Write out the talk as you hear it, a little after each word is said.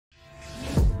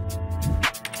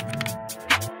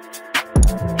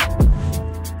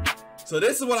So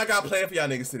this is what I got planned for y'all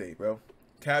niggas today, bro.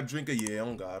 Cab drinker, yeah,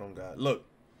 on God, on God. Look,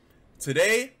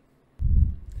 today,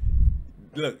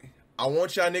 look, I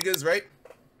want y'all niggas, right?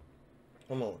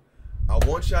 Hold on. I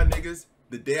want y'all niggas,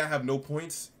 the day I have no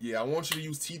points, yeah, I want you to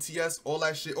use TTS, all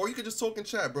that shit, or you can just talk in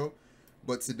chat, bro.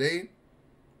 But today,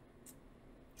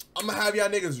 I'm gonna have y'all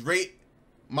niggas rate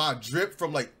my drip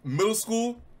from like middle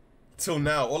school till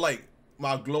now, or like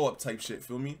my glow up type shit,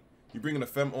 feel me? You bringing a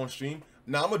femme on stream?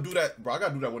 Nah, I'm gonna do that, bro. I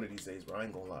gotta do that one of these days, bro. I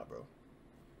ain't gonna lie, bro.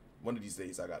 One of these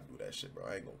days, I gotta do that shit, bro.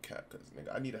 I ain't gonna cap, cause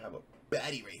nigga, I need to have a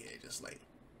baddie right here, just like,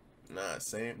 nah,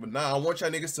 saying. But nah, I want y'all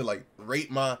niggas to like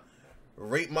rate my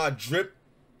drip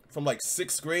from like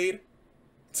 6th grade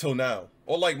till now,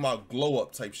 or like my glow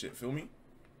up type shit, feel me?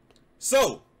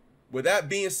 So, with that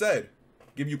being said,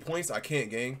 give you points. I can't,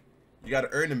 gang. You gotta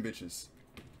earn them bitches.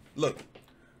 Look,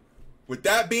 with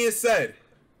that being said,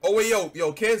 oh wait, yo,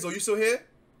 Kenzo, you still here?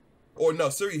 Or no,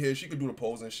 Siri here. She could do the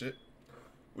polls and shit.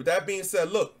 With that being said,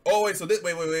 look. Oh wait, so this,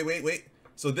 wait.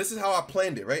 So this is how I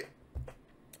planned it, right?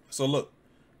 So look,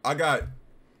 I got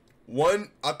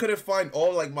one. I couldn't find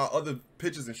all like my other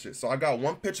pictures and shit. So I got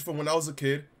one picture from when I was a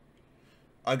kid.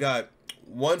 I got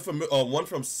one from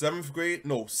 7th grade,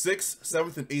 no, 6th,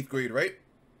 7th, and 8th grade, right?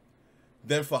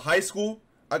 Then for high school,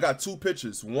 I got 2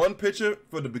 pictures. One picture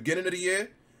for the beginning of the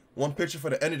year, one picture for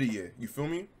the end of the year. You feel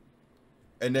me?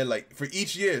 And then like for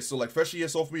each year, so like freshman year,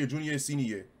 sophomore year, junior year, senior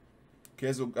year.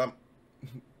 Okay, so got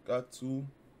 2.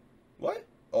 What?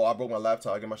 Oh, I broke my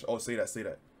laptop. I get my. Oh, say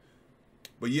that.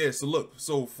 But yeah, so look,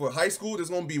 so for high school,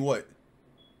 there's gonna be what?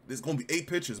 There's gonna be 8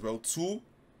 pictures, bro. 2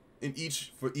 in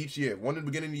each for each year. One in the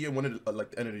beginning of the year, one in the,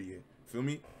 like the end of the year. Feel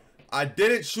me? I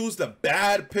didn't choose the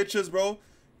bad pictures, bro.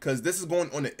 Cause this is going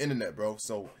on the internet, bro.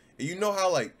 So, and you know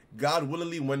how like God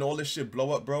willingly when all this shit blow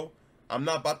up, bro, I'm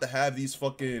not about to have these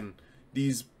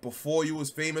before you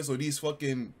was famous or these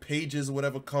fucking pages or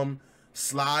whatever come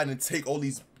slide and take all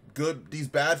these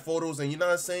bad photos, and you know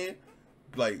what I'm saying?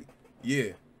 Like,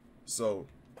 yeah. So,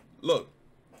 look,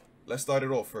 let's start it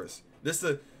off first. This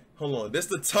the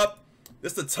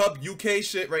Tup UK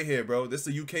shit right here, bro. This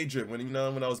the UK drip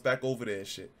when I was back over there and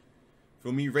shit.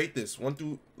 Feel me? Rate this 1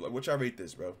 through, like, what y'all rate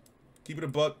this, bro? Keep it a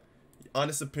buck,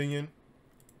 honest opinion.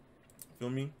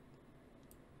 Feel me?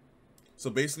 So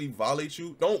basically, violate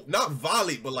you. Not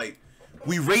violate, but like,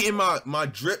 we rating my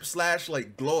drip /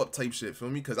 like glow up type shit. Feel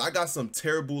me? Cause I got some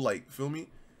terrible, like, feel me?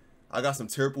 I got some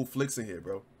terrible flicks in here,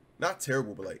 bro. Not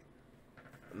terrible, but like,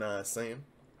 nah, I'm saying.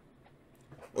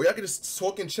 Or y'all can just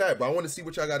talk in chat, bro. I want to see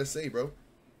what y'all got to say, bro.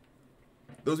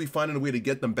 Those be finding a way to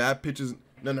get them bad pictures.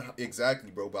 No,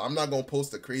 exactly, bro. But I'm not gonna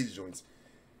post the crazy joints.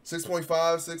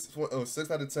 6.5,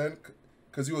 6 out of 10.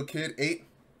 Cause you a kid. 8.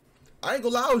 I ain't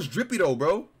gonna lie, I was drippy though,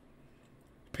 bro.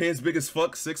 Pants big as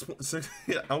fuck. 6.6.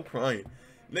 Yeah, I'm crying,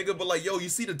 nigga. But like, yo, you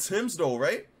see the Timbs though,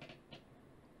 right?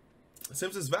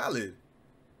 Timbs is valid.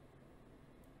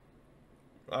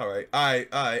 All right.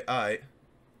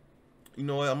 You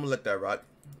know what? I'm gonna let that rock.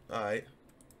 All right.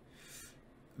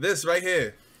 This right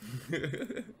here.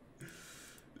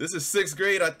 This is 6th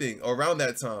grade, I think, or around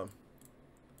that time.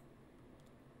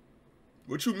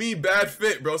 What you mean bad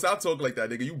fit, bro? Stop talking like that,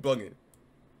 nigga. You bugging.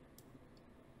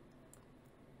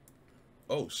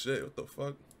 Oh, shit. What the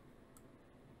fuck?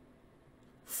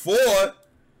 4?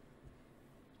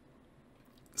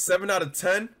 7 out of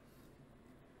 10?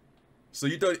 So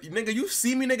you thought, nigga, you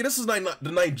see me, nigga? This is like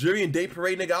the Nigerian Day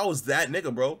Parade, nigga. I was that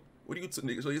nigga, bro. What do you,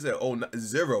 nigga? So you said, oh,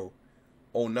 0.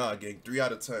 Oh, nah, gang. 3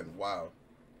 out of 10. Wow.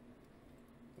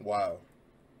 Wow.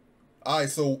 Alright,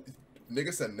 so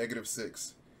nigga said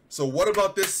 -6. So what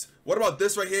about this? What about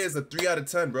this right here is a 3 out of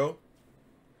 10, bro?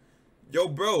 Yo,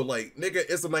 bro, like, nigga,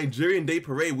 it's a Nigerian Day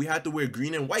Parade. We had to wear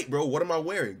green and white, bro. What am I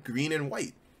wearing? Green and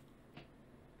white.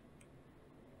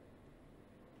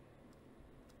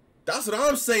 That's what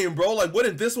I'm saying, bro. Like,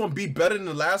 wouldn't this one be better than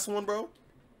the last one, bro?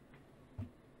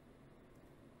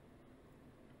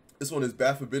 This one is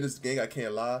bad for business, gang. I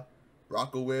can't lie.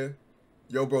 Rockaway.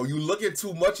 Yo, bro, you looking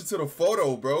too much into the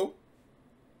photo, bro.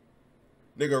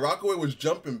 Nigga, Rockaway was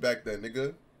jumping back then,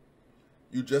 nigga.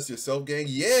 You dress yourself, gang?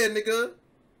 Yeah, nigga.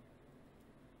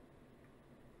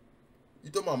 You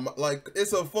talking about, like,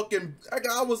 it's a fucking...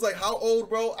 I was like, how old,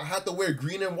 bro? I had to wear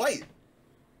green and white.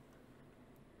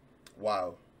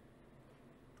 Wow.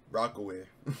 Rockaway.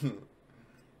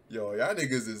 Yo, y'all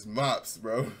niggas is mops,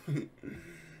 bro.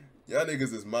 Y'all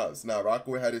niggas is mops. Nah,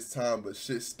 Rockaway had his time, but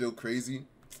shit's still crazy.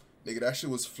 Nigga, that shit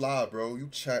was fly, bro. You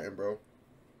chatting, bro.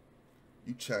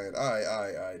 You chatting.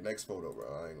 Alright. Next photo, bro.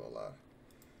 I ain't gonna lie.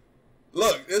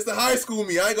 Look, it's the high school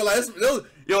me. I ain't gonna lie.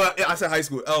 Yo, I said high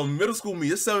school. Middle school me.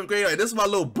 It's 7th grade. Like, this is my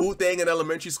little boo thing in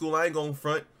elementary school. I ain't going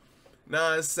front.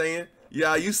 Nah, I'm saying.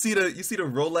 Yeah, you see the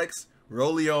Rolex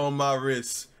Rollie on my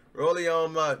wrist. Rollie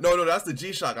on my... No, that's the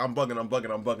G-Shock. I'm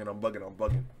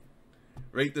bugging.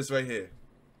 Rate this right here.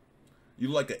 You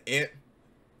look like an ant.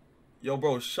 Yo,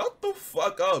 bro, shut the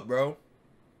fuck up, bro.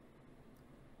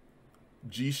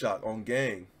 G-Shock on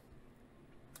gang.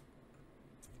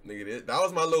 Nigga, that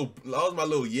was my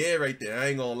little yeah right there. I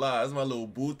ain't gonna lie. That was my little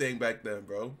boo thing back then,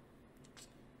 bro.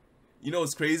 You know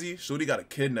what's crazy? Shorty got a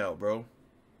kid now, bro.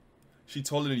 She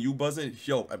taller than you, buzzing.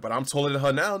 Yo, but I'm taller than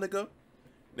her now, nigga.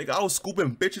 Nigga, I was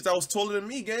scooping bitches. I was taller than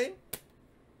me, gang.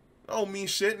 I don't mean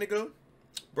shit, nigga.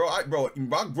 Bro,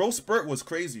 my growth spurt was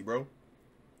crazy, bro.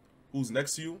 Who's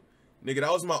next to you? Nigga,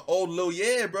 that was my old little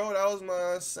yeah, bro. That was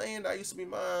my saying. That used to be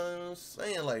my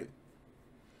saying, like.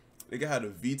 Nigga had a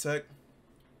VTech.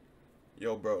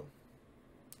 Yo, bro.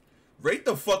 Rate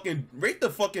the fucking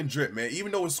drip, man.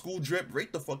 Even though it's school drip,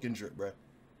 rate the fucking drip, bro.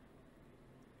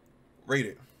 Rate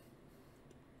it.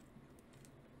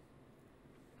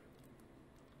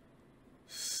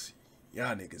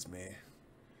 Y'all niggas, man.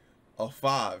 A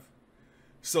 5.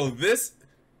 So this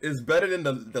is better than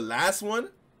the last one?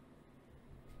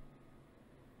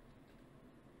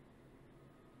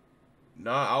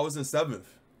 Nah, I was in 7th.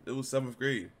 It was 7th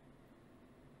grade.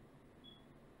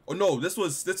 Oh no, this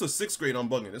was 6th grade. I'm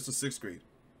bugging. This was 6th grade.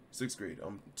 6th grade.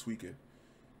 I'm tweaking.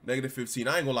 -15.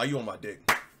 I ain't gonna lie, you on my dick.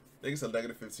 Nigga said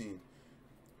 -15.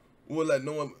 Would let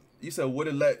no one. You said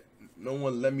wouldn't let no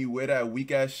one let me wear that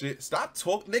weak ass shit. Stop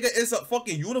talking, nigga. It's a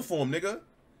fucking uniform, nigga.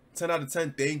 10 out of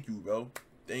 10. Thank you, bro.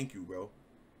 Thank you, bro.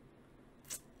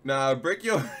 Nah,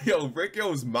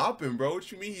 Brickyo is mopping, bro.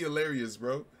 What you mean he hilarious,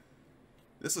 bro?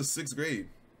 This is 6th grade.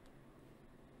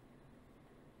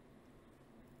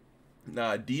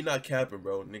 Nah, D not capping,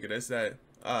 bro. Nigga, that's that.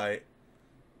 Alright.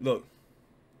 Look.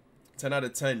 10 out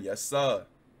of 10. Yes, sir.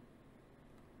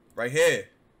 Right here.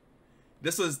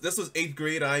 This was 8th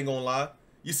grade, I ain't gonna lie.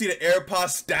 You see the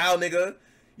AirPods style, nigga?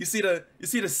 You see the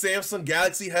Samsung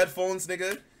Galaxy headphones,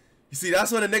 nigga? You see,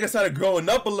 that's when the nigga started growing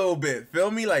up a little bit.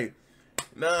 Feel me? Like,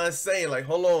 nah, I'm saying, like,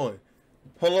 hold on.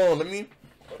 Let me.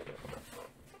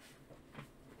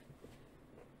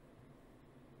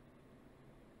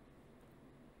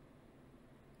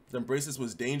 Them bracelets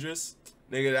was dangerous.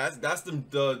 Nigga, that's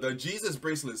the Jesus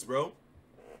bracelets, bro.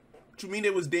 What you mean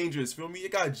it was dangerous? Feel me?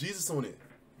 It got Jesus on it.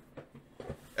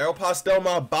 Aeropostale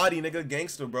my body, nigga.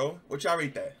 Gangster, bro. What y'all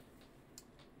rate that?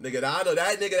 Nigga, I know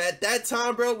that nigga at that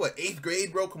time, bro. What, 8th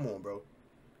grade, bro? Come on, bro.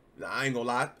 Nah, I ain't gonna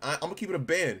lie. I'm gonna keep it a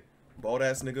band. Bald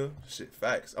ass nigga. Shit,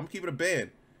 facts. I'm gonna keep it a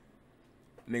band.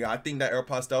 Nigga, I think that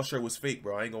Aeropostale shirt was fake,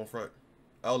 bro. I ain't gonna front.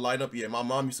 I'll line up. Yeah, my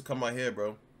mom used to cut my hair,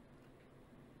 bro.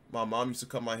 My mom used to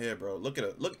cut my hair, bro. Look at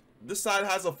it. Look, this side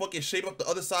has a fucking shape up. The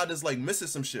other side is like missing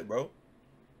some shit, bro.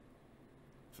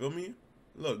 Feel me?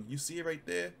 Look, you see it right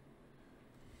there?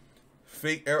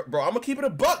 Fake air, bro. I'm gonna keep it a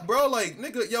buck, bro. Like,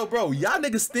 nigga, yo, bro. Y'all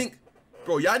niggas think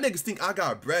I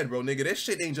got bread, bro. Nigga, this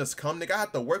shit ain't just come. Nigga, I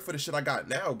have to work for the shit I got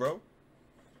now, bro.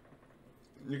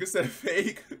 Nigga said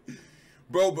fake.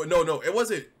 Bro, but no, it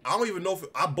wasn't. I don't even know if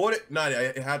I bought it. Nah,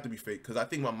 it had to be fake. Because I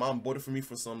think my mom bought it for me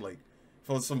for some, like,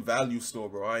 from some value store,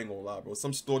 bro. I ain't gonna lie, bro.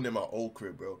 Some store near my old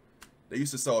crib, bro. They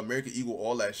used to sell American Eagle,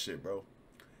 all that shit, bro.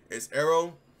 It's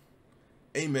Arrow.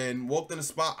 Hey, man, walked in the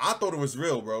spot. I thought it was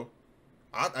real, bro.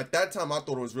 At that time, I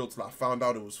thought it was real till I found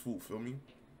out it was food, feel me?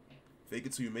 Fake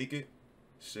it till you make it.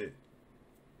 Shit.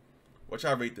 What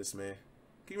y'all rate this, man?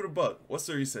 Give it a buck. What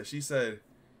Siri said? She said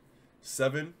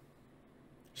 7.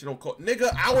 She don't call. Nigga,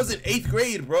 I was in 8th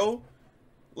grade, bro.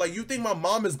 Like, you think my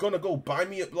mom is gonna go buy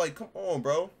me like, come on,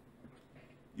 bro.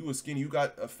 You was skinny. You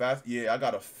got a fast. Yeah, I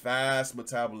got a fast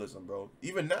metabolism, bro.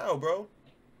 Even now, bro.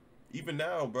 Even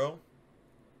now, bro.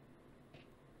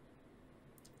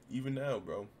 Even now,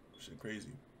 bro. Shit crazy.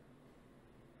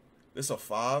 This a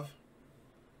 5?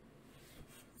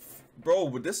 Bro,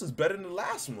 but this is better than the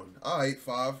last one. Alright,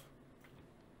 5.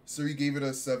 Siri gave it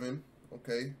a 7.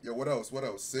 Okay. Yo, what else? What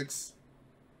else? 6.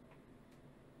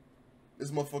 This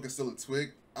motherfucker's still a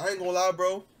twig. I ain't gonna lie,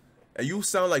 bro. And you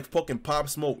sound like fucking Pop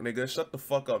Smoke, nigga. Shut the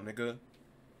fuck up, nigga.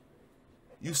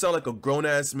 You sound like a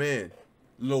grown-ass man,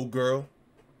 little girl.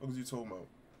 What was you talking about?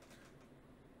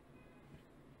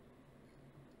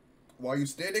 Why you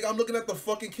standing? I'm looking at the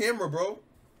fucking camera, bro.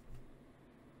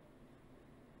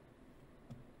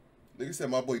 Nigga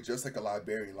said my boy dressed like a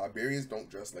librarian. Librarians don't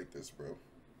dress like this, bro.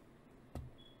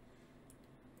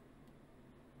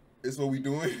 It's what we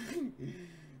doing.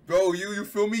 Bro, you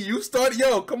feel me? You started,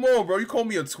 yo, come on, bro. You call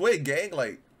me a twig, gang.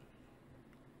 Like,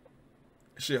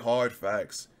 shit hard,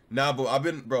 facts. Nah, bro, I've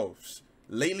been, bro,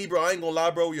 lately, bro, I ain't gonna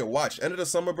lie, bro. Yo, watch, end of the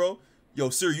summer, bro.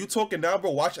 Yo, Siri, you talking now, bro?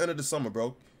 Watch end of the summer,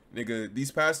 bro. Nigga,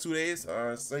 these past 2 days,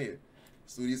 say it.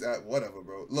 Studios at whatever,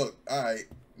 bro. Look, alright,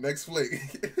 next flick.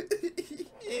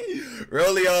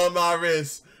 Really on my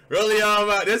wrist. Really on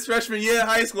my... This freshman year of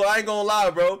high school, I ain't gonna lie,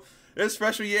 bro. This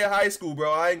freshman year of high school,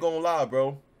 bro. I ain't gonna lie,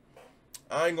 bro.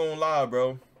 I ain't gonna lie,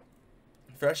 bro.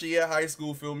 Freshman year of high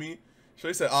school, feel me?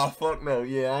 Shorty said, oh, fuck no.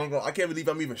 Yeah, I can't believe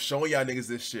I'm even showing y'all niggas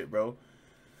this shit, bro.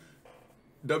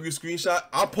 W screenshot.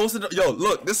 I'm posting... Yo,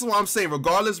 look, this is what I'm saying.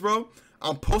 Regardless, bro,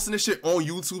 I'm posting this shit on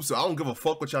YouTube, so I don't give a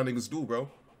fuck what y'all niggas do, bro.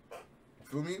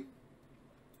 Feel me?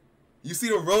 You see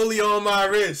the rollie on my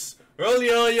wrist.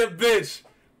 Rollie on your bitch.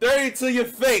 30 to your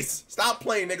face. Stop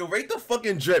playing, nigga. Rate the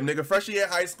fucking drip, nigga. Freshman year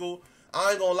of high school.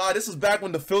 I ain't gonna lie. This was back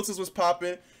when the filters was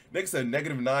popping. Nigga said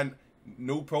 -9.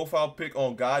 New profile pic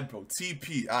on God, bro.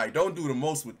 TP. Alright, don't do the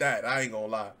most with that. I ain't gonna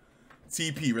lie.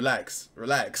 TP, relax.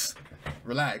 Relax.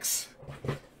 Relax.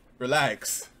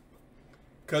 Relax.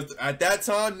 Cause at that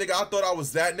time, nigga, I thought I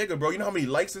was that nigga, bro. You know how many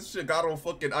likes this shit got on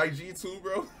fucking IG too,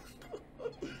 bro?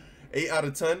 8 out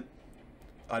of 10.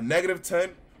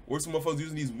 -10. Worst motherfuckers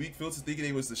using these weak filters thinking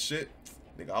they was the shit.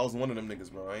 Nigga, I was one of them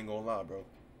niggas, bro. I ain't gonna lie, bro.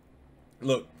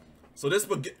 Look. So this,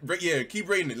 yeah, keep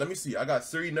rating it. Let me see. I got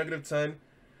Siri -10.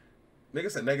 Nigga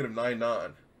said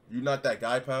 -99. You not that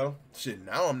guy, pal? Shit,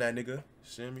 now I'm that nigga.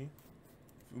 Shit me.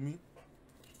 Feel me?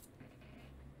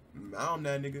 Now I'm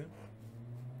that nigga.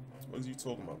 What are you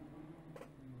talking about?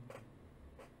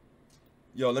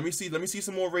 Yo, let me see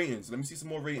some more ratings. Let me see some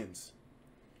more ratings.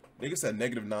 Nigga said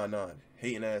 -99.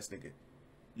 Hating ass nigga.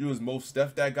 You was most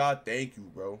Steph that guy. Thank you,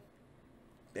 bro.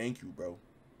 Thank you, bro.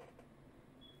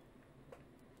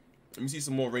 Let me see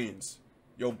some more ratings.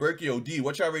 Yo, Berkey OD,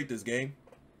 what y'all rate this game?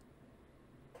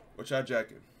 What y'all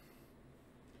jacking?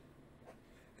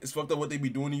 It's fucked up what they be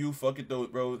doing to you. Fuck it though,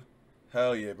 bro.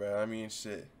 Hell yeah, bro. I mean,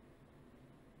 shit.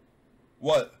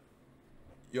 What?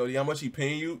 Yo, how much he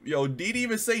paying you? Yo, D didn't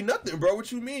even say nothing, bro.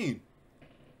 What you mean?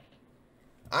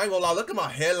 I ain't gonna lie. Look at my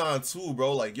hairline too,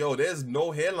 bro. Like, yo, there's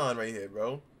no hairline right here,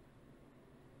 bro.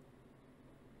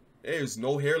 There's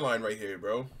no hairline right here,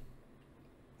 bro.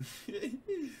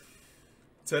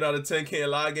 10 out of 10 can't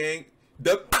lie, gang.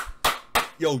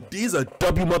 Yo, these are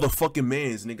W motherfucking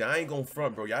mans, nigga. I ain't gonna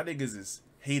front, bro. Y'all niggas is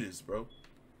haters, bro.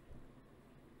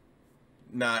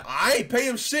 Nah, I ain't pay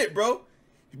him shit, bro.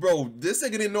 Bro, this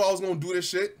nigga didn't know I was gonna do this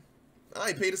shit. I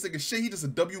ain't pay this nigga shit. He just a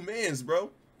W mans,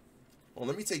 bro. Oh,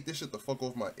 let me take this shit the fuck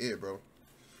off my ear, bro.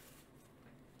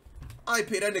 I ain't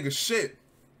pay that nigga shit.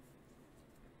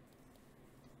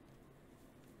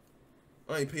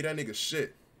 I ain't pay that nigga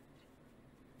shit.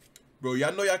 Bro,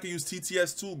 y'all know y'all can use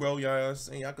TTS too, bro. Y'all know what I'm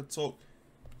saying? Y'all could talk.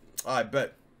 I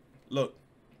bet. Look.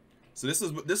 So this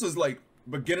is like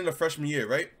beginning of freshman year,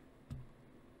 right?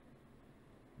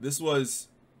 This was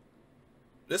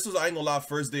I ain't gonna lie,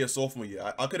 first day of sophomore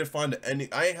year. I couldn't find the ending.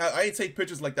 I ain't take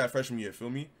pictures like that freshman year, feel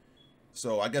me?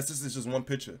 So I guess this is just one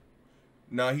picture.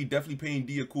 Nah, he definitely paying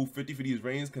D a cool 50 for these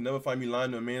reigns. Can never find me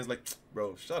lying to a man's like,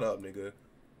 bro, shut up, nigga.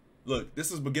 Look,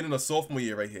 this is beginning of sophomore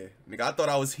year right here. Nigga, I thought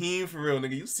I was him for real,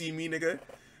 nigga. You see me, nigga.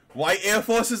 White Air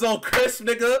Forces on crisp,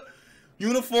 nigga.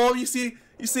 Uniform, you see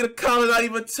the collar not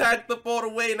even tacked up all the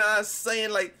way. Now I'm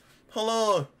saying, like, hold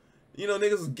on. You know,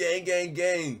 niggas is gang, gang,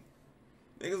 gang.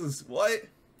 Niggas is what?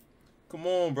 Come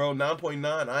on, bro.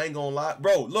 9.9. I ain't gonna lie.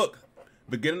 Bro, look.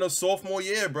 Beginning of sophomore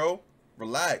year, bro.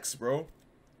 Relax, bro.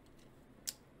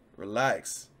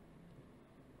 Relax.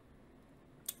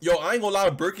 Yo, I ain't gonna lie,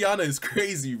 Berkiana is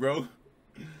crazy, bro.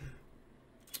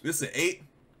 This is an 8.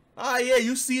 Ah, yeah,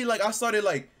 you see, like, I started,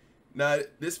 like, nah,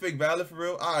 this fake valid for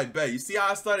real? I bet. You see how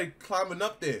I started climbing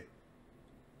up there?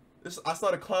 I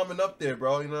started climbing up there,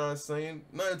 bro. You know what I'm saying?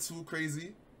 Nothing too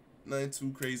crazy. Nothing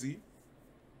too crazy.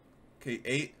 Okay,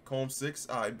 8, comb 6.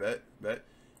 I bet.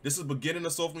 This is beginning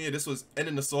of sophomore year. This was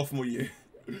ending the sophomore year.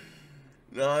 You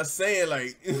know what I'm saying?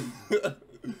 Like, the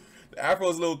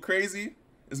afro's a little crazy.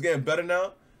 It's getting better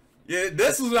now. Yeah,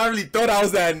 this was when I really thought I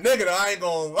was that nigga, though. I ain't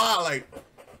gonna lie, like,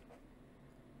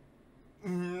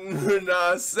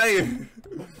 nah, I'm saying,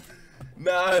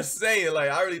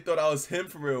 like, I really thought I was him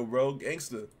for real, bro,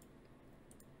 gangster.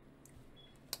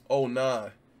 Oh, nah,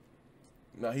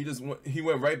 he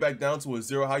went right back down to a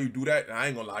 0. How you do that? I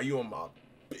ain't gonna lie, you on my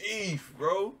beef,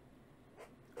 bro.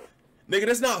 Nigga,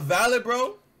 that's not valid,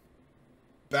 bro.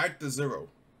 Back to 0.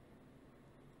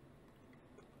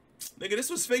 Nigga, this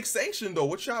was fake sanctioned, though.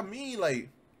 What y'all mean? Like,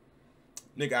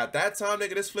 nigga, at that time,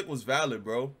 nigga, this flick was valid,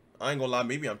 bro. I ain't gonna lie.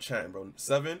 Maybe I'm chatting, bro.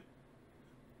 7?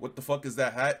 What the fuck is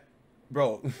that hat?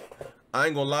 Bro, I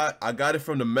ain't gonna lie. I got it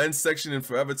from the men's section in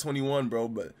Forever 21, bro.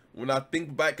 But when I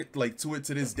think back, like, to it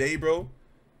to this day, bro,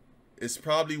 it's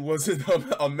probably wasn't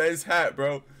a men's hat,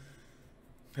 bro.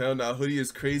 Hell nah, hoodie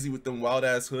is crazy with them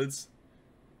wild-ass hoods.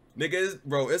 Nigga,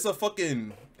 bro, it's a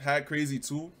fucking hat crazy,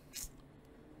 too.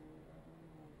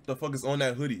 The fuck is on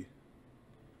that hoodie?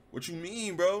 What you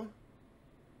mean, bro?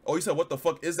 Oh, you said what the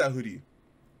fuck is that hoodie?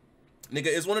 Nigga,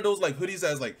 it's one of those like hoodies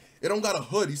that's like, it don't got a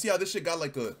hood. You see how this shit got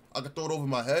like a, I could throw it over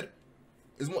my head?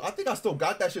 I think I still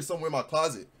got that shit somewhere in my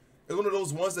closet. It's one of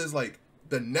those ones that's like,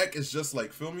 the neck is just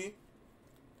like, feel me?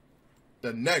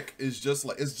 The neck is just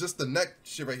like, it's just the neck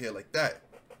shit right here, like that.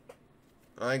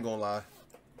 I ain't gonna lie.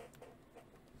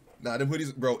 Nah, them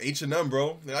hoodies, bro, H&M,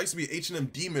 bro. I used to be an H&M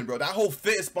demon, bro. That whole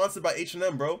fit is sponsored by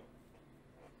H&M, bro.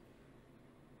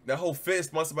 That whole fit is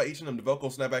sponsored by H&M. The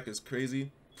Velcro snapback is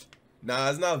crazy. Nah,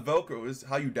 it's not Velcro. It's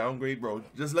how you downgrade, bro.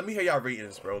 Just let me hear y'all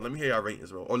ratings, bro. Let me hear y'all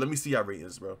ratings, bro. Or let me see y'all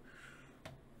ratings, bro.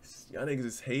 Y'all niggas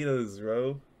is haters,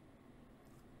 bro.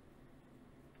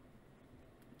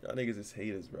 Y'all niggas is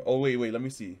haters, bro. Oh, wait. Let me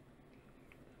see.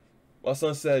 My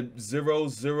son said 0,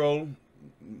 0,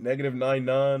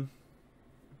 -99.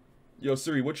 Yo,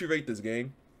 Siri, what you rate this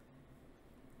game?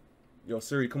 Yo,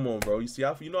 Siri, come on, bro. You see,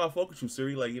 you know I fuck with you,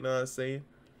 Siri. Like, you know what I'm saying?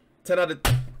 10 out of...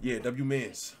 Yeah,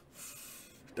 W-Mans.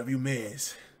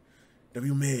 W-Mans.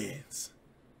 W-Mans.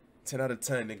 10 out of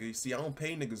 10, nigga. You see, I don't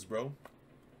pay niggas, bro.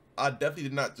 I definitely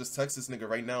did not just text this nigga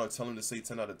right now and tell him to say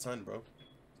 10 out of 10, bro.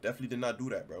 Definitely did not do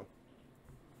that, bro.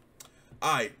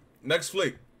 Alright, next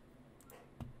flick.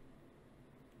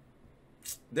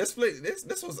 This flick,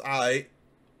 this was alright.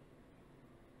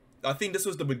 I think this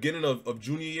was the beginning of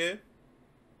junior year.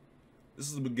 This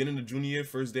is the beginning of junior year,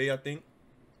 first day, I think.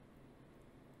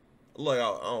 Look,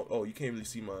 oh, you can't really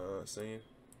see my saying.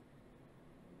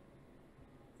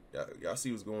 Y'all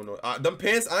see what's going on. Them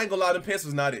pants, I ain't gonna lie, them pants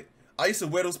was not it. I used to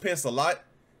wear those pants a lot.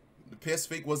 The pants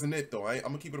fake wasn't it, though. I'm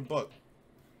gonna keep it a buck.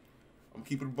 I'm gonna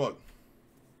keep it a buck.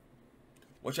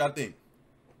 What y'all think?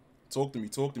 Talk to me,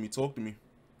 talk to me, talk to me.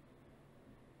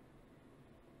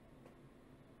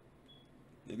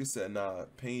 Niggas said, nah,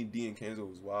 paying D and Kenzo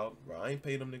was wild. Bro, I ain't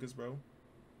pay them niggas, bro.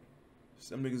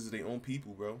 Some niggas is their own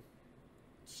people, bro.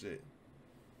 Shit.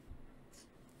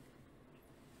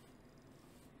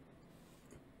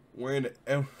 Wearing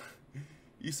the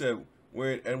you said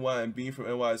wearing NY and being from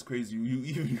NY is crazy.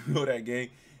 You know that, gang.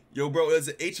 Yo, bro, it's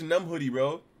an H&M hoodie,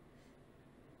 bro.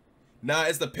 Nah,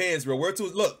 it's the pants, bro. Where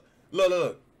to?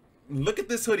 Look at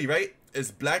this hoodie, right?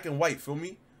 It's black and white, feel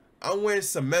me? I'm wearing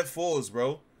cement fours,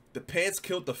 bro. The pants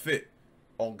killed the fit.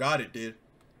 On God, it did.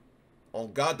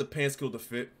 On God, the pants killed the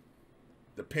fit.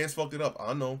 The pants fucked it up.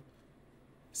 I know.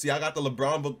 See, I got the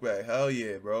LeBron book bag. Hell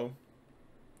yeah, bro.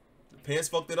 The pants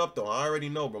fucked it up, though. I already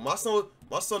know, bro. My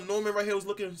son Norman right here was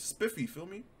looking spiffy, feel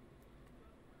me?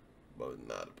 But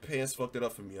nah, the pants fucked it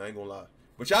up for me. I ain't gonna lie.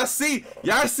 But y'all see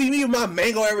me with my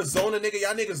Mango, Arizona, nigga.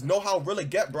 Y'all niggas know how real it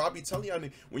get, bro. I be telling y'all,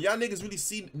 when y'all niggas really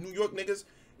see New York niggas,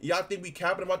 y'all think we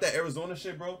capping about that Arizona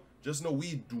shit, bro. Just know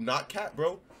we do not cap,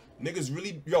 bro. Niggas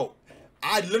really, yo,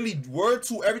 I literally, word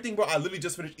to everything, bro. I literally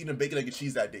just finished eating bacon, egg, and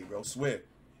cheese that day, bro. Swear.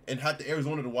 And had to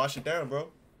Arizona to wash it down,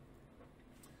 bro.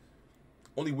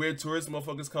 Only weird tourist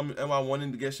motherfuckers come NY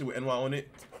wanting to get shit with NY on it.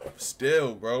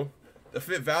 Still, bro. The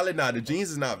fit valid? Nah, the jeans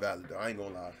is not valid, though. I ain't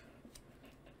gonna lie.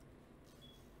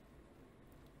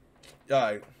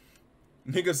 Alright.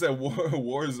 Nigga said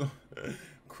Warzone.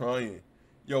 Crying.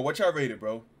 Yo, what y'all rated,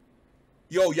 bro?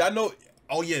 Yo, y'all know...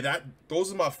 Oh, yeah,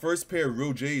 those are my first pair of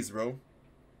real J's, bro.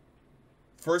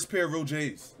 First pair of real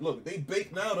J's. Look, they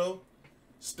baked now, though.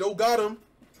 Still got them.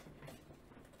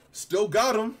 Still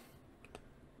got them.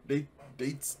 They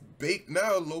baked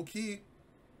now, low-key.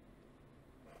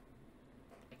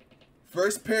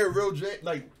 First pair of real J's.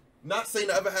 Like, not saying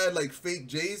I ever had, like, fake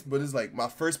J's, but it's, like, my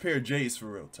first pair of J's for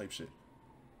real type shit.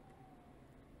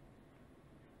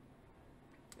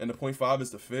 And the .5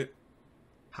 is the fit.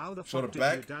 How the fuck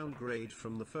did you downgrade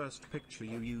from the first picture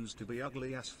you used to be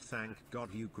ugly as thank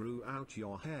God you grew out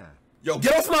your hair? Yo,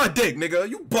 get off my dick, nigga.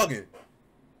 You bugging.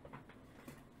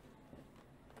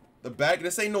 The bag,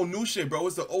 this ain't no new shit, bro.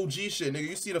 It's the OG shit, nigga.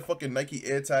 You see the fucking Nike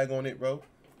Air tag on it, bro.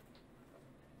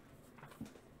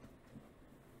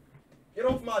 Get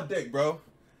off my dick, bro.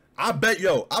 I bet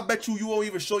you won't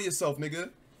even show yourself,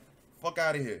 nigga. Fuck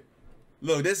out of here.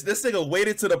 Look, this nigga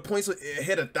waited to the point so it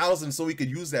hit 1,000 so we could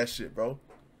use that shit, bro.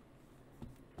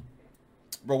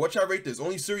 Bro, what y'all rate this?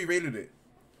 Only Siri rated it.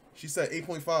 She said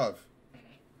 8.5.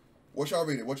 What y'all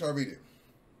rated? What y'all rated?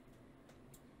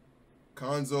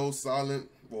 Conzo, Silent,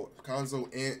 well,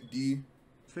 Conzo, Ant, D.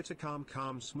 Fitter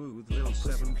calm smooth Lil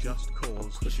 7 just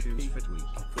calls the shoes fit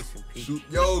weak.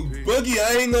 Yo, Boogie,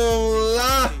 I ain't gonna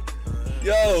lie.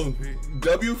 Yo,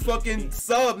 W fucking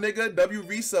sub, nigga. W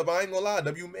resub, I ain't gonna lie.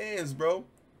 W mans, bro.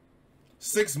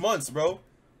 6 months, bro.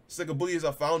 This nigga Boogie is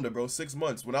our founder, bro. 6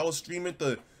 months. When I was streaming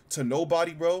to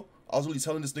nobody, bro, I was really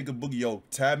telling this nigga Boogie, yo,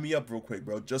 tab me up real quick,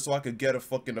 bro, just so I could get a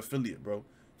fucking affiliate, bro.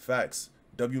 Facts.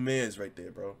 W mans right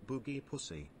there, bro. Boogie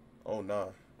pussy. Oh, nah.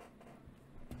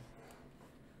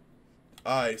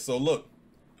 Alright, so look.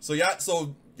 So y'all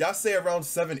say around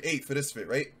 7'8" for this fit,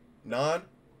 right? 9?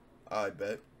 I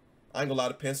bet. I ain't gonna lie,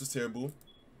 the pants was terrible.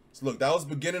 So look, that was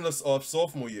beginning of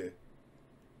sophomore year.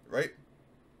 Right?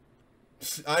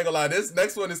 I ain't gonna lie, this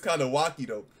next one is kind of wacky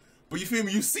though. But you feel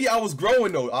me? You see I was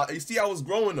growing though. I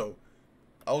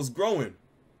was growing.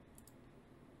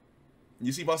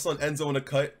 You see my son Enzo in the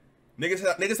cut.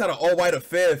 Niggas had an all-white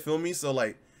affair, feel me? So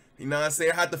like, you know what I'm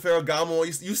saying? I had the Ferragamo.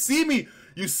 You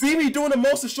see me doing the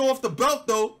most to show off the belt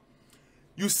though.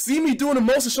 You see me doing the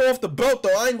most to show off the belt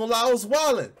though. I ain't gonna lie, I was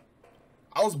wildin'.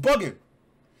 I was bugging.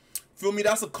 Feel me?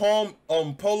 That's a calm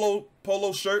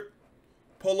polo shirt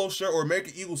or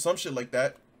American Eagle, some shit like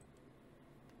that.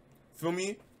 Feel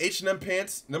me? H&M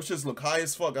pants, them shits look high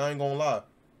as fuck, I ain't gonna lie.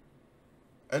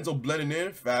 Enzo blending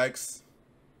in, facts.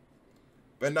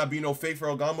 Better not be no fake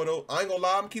Ferragamo though. I ain't gonna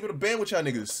lie, I'm keeping a band with y'all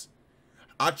niggas.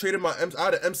 I had an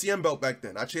MCM belt back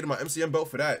then. I traded my MCM belt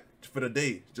for that, for the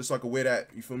day, just so I could wear that,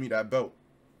 you feel me, that belt.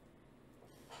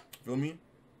 Feel me?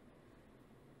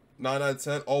 9 out of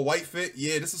 10, all white fit.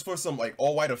 Yeah, this is for some like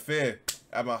all white affair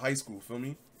at my high school, feel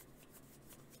me?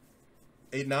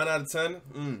 9 out of 10.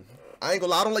 I ain't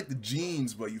gonna lie, I don't like the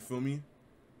jeans, but you feel me?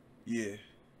 Yeah.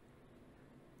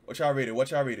 What y'all rated?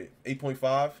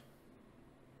 8.5?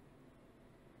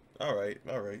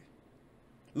 Alright.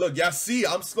 Look, y'all see,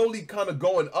 I'm slowly kind of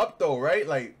going up though, right?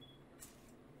 Like,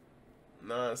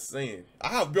 nah, I'm saying.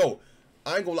 I ain't gonna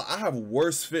lie, I have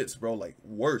worse fits, bro, like,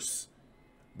 worse.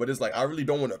 But it's like, I really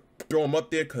don't want to throw them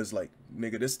up there, cause like,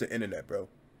 nigga, this is the internet, bro.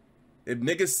 If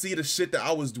niggas see the shit that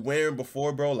I was wearing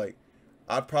before, bro, like,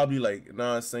 I'd probably like,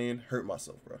 nah, I'm saying, hurt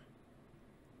myself, bro.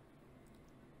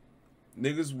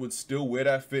 Niggas would still wear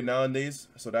that fit nowadays,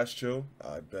 so that's chill.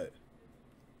 I bet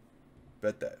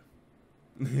that.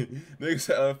 Niggas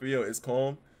say, for yo, it's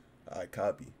calm. I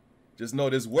copy. Just know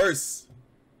there's worse.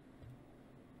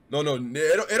 No,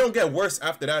 it don't get worse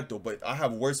after that though. But I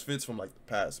have worse fits from like the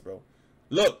past, bro.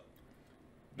 Look,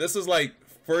 this is like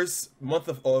first month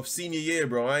of senior year,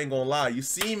 bro. I ain't gonna lie. You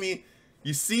see me.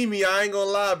 I ain't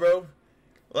gonna lie, bro.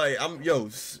 Like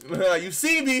you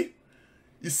see me.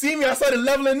 I started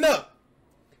leveling up.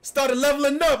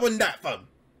 On that, fam.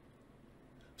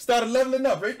 Started leveling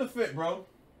up. Rate the fit, bro.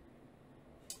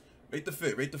 Rate the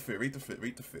fit.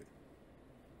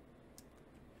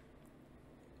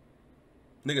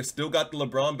 Nigga still got the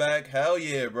LeBron bag. Hell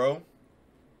yeah, bro.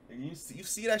 You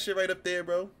see that shit right up there,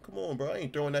 bro? Come on, bro. I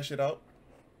ain't throwing that shit out.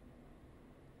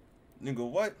 Nigga,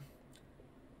 what?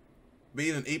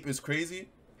 Bathing ape is crazy?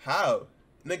 How?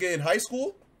 Nigga, in high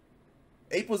school?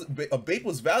 A bape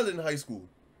was valid in high school.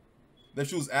 Them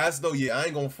shoes ass though. Yeah, I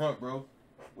ain't gonna front, bro.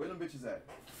 Where them bitches at?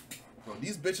 Bro,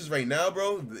 these bitches right now,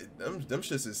 bro, them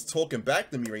shits is talking back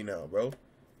to me right now, bro.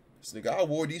 This nigga, I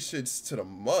wore these shits to the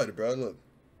mud, bro. Look.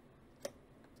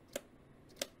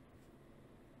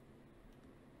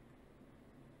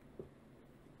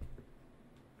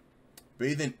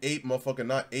 Bathing ape, motherfucker,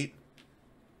 not ape.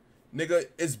 Nigga,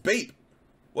 it's bape.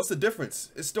 What's the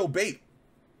difference? It's still bape.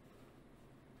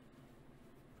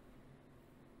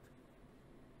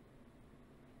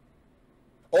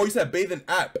 Oh, you said bathing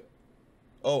app.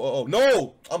 Oh,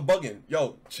 no, I'm bugging.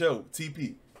 Yo, chill.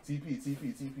 TP.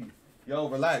 Yo,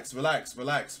 relax.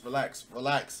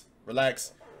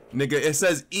 Nigga, it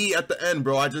says E at the end,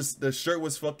 bro. The shirt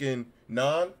was fucking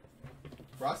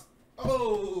Frost.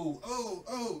 Oh,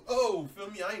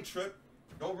 feel me? I ain't trip.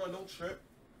 Don't run, don't trip.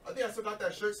 I think I still got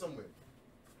that shirt somewhere.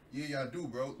 Yeah, I do,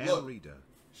 bro. Look,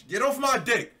 get off my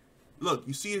dick. Look,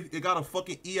 you see it got a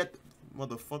fucking E at the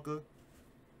motherfucker.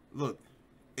 Look,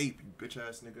 ape, you bitch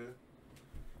ass nigga.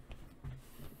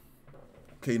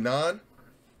 Okay, 9.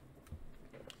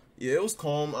 Yeah, it was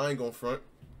calm. I ain't gonna front.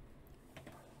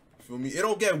 Feel me? It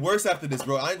don't get worse after this,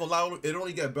 bro. I ain't gonna lie. It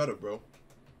only get better, bro.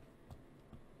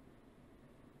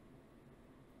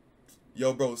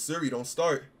 Yo, bro, Siri, don't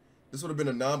start. This would have been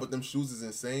a 9, but them shoes is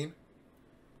insane.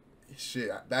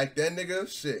 Shit, back then, nigga,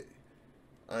 shit.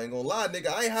 I ain't gonna lie, nigga.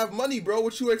 I ain't have money, bro.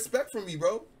 What you expect from me,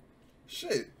 bro?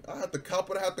 Shit, I had to cop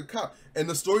what I had to cop. And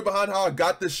the story behind how I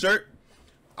got this shirt,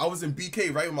 I was in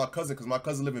BK, right, with my cousin, because my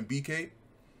cousin lived in BK.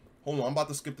 Hold on, I'm about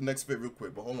to skip the next bit real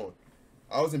quick, but hold on.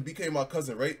 I was in BK with my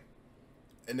cousin, right?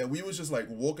 And then we was just, like,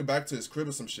 walking back to his crib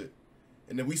or some shit.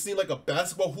 And then we seen, like, a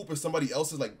basketball hoop in somebody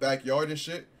else's, like, backyard and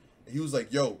shit. And he was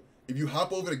like, yo, if you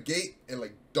hop over the gate and,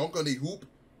 like, dunk on the hoop,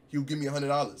 he'll give me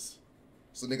 $100.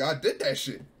 So, nigga, I did that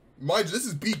shit. Mind you, this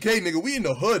is BK, nigga. We in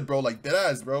the hood, bro. Like, dead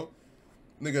ass, bro.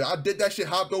 Nigga, I did that shit,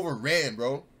 hopped over and ran,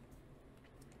 bro.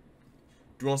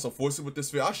 Drew on some forces with this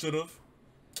fit. I should've.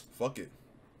 Fuck it.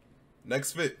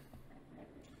 Next fit.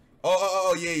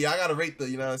 Oh, yeah, I gotta rate the,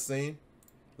 you know what I'm saying?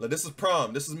 Like, this is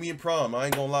prom. This is me in prom. I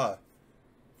ain't gonna lie.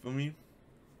 Feel me?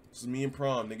 This is me in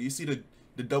prom, nigga. You see the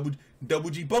double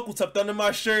G buckle tucked under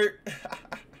my shirt.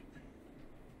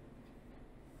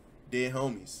 Dead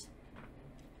homies.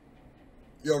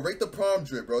 Yo, rate the prom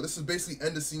drip, bro. This is basically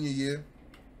end of senior year.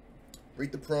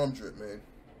 Rate the prom drip, man.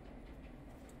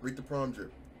 Rate the prom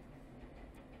drip.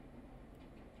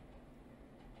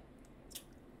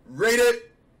 Rate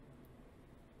it.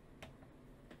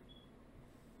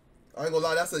 I ain't gonna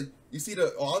lie, that's a, you see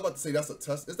the, oh, I was about to say that's a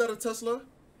Tesla. Is that a Tesla?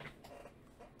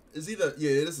 Is either,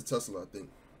 yeah, it is a Tesla, I think.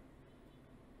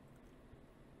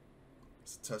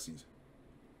 It's a Tesla.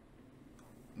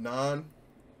 9,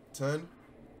 10.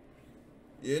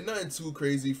 Yeah, nothing too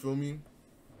crazy, feel me?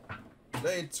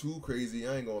 Nothing too crazy,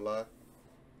 I ain't gonna lie.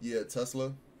 Yeah,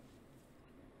 Tesla.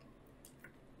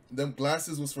 Them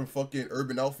glasses was from fucking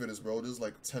Urban Outfitters, bro. This is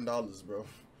like $10, bro.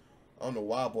 I don't know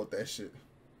why I bought that shit.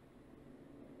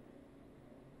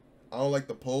 I don't like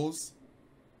the pose.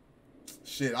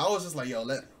 Shit, I was just like,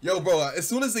 yo, bro, as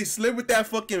soon as they slid with that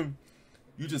fucking,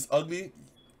 you just ugly.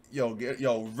 Yo,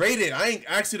 rate it. I ain't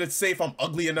asked you to say if I'm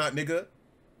ugly or not, nigga.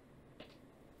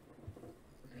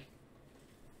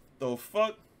 The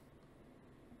fuck?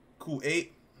 Cool,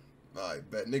 8.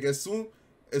 Alright, bet, nigga.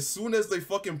 As soon as they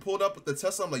fucking pulled up with the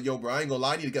Tesla, I'm like, yo, bro, I ain't gonna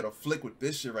lie, I need to get a flick with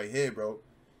this shit right here, bro.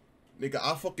 Nigga,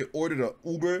 I fucking ordered a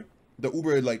Uber, the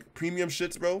Uber, like, premium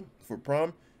shits, bro, for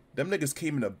prom. Them niggas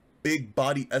came in a big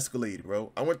body Escalade,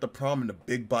 bro. I went to prom in a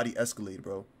big body Escalade,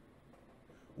 bro.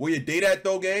 Where your date at,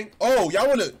 though, gang? Oh, y'all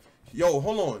wanna, yo,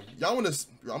 hold on. Y'all wanna,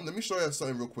 let me show y'all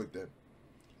something real quick, then.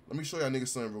 Let me show y'all niggas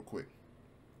something real quick.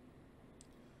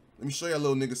 Let me show y'all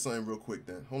little niggas something real quick,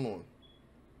 then. Hold on.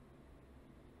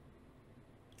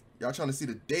 Y'all trying to see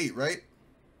the date, right?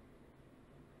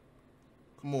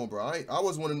 Come on, bro. I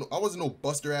wasn't no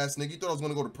buster ass nigga. You thought I was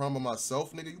gonna go to prom by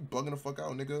myself, nigga? You bugging the fuck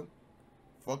out, nigga.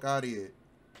 Fuck out of here.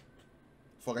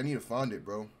 Fuck, I need to find it,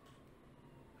 bro.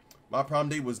 My prom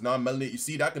date was non-melanated. You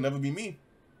see, that could never be me.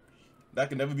 That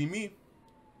could never be me.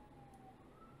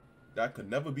 That could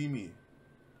never be me.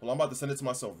 Well, I'm about to send it to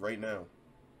myself right now.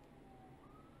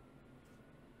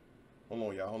 Hold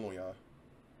on, y'all. Hold on, y'all.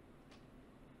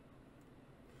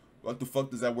 What the fuck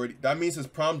does that word? That means his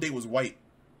prom date was white.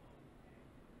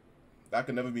 That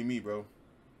could never be me, bro.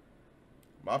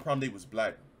 My prom date was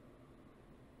black.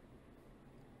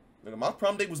 Nigga, my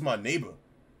prom date was my neighbor.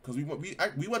 Cause we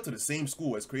went to the same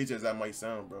school, as crazy as that might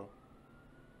sound, bro.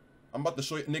 I'm about to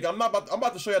show you, nigga. I'm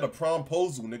about to show you the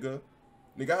promposal, nigga.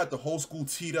 Nigga, I had the whole school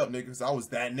teed up, nigga, cause I was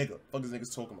that nigga. Fuck is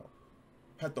niggas talking about?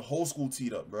 Had the whole school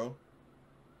teed up, bro.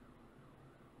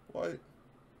 What?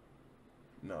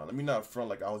 Nah, let me not front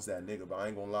like I was that nigga, but I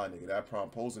ain't gonna lie, nigga. That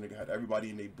promposal, nigga, had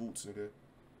everybody in their boots, nigga.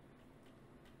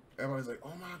 Everybody's like,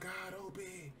 oh my god,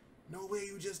 Obey. No way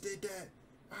you just did that.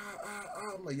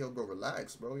 I'm like, yo, bro,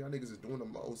 relax, bro. Y'all niggas is doing the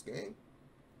most, gang.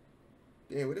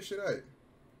 Damn, where this shit at?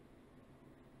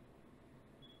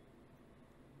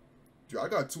 Dude, I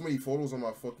got too many photos on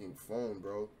my fucking phone,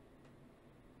 bro.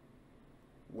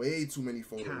 Way too many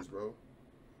photos, bro.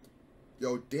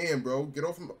 Yo, damn, bro. Get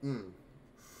off my...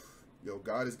 Yo,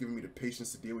 God is giving me the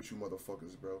patience to deal with you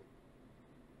motherfuckers, bro.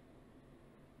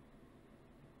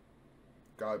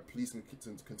 God, please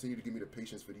continue to give me the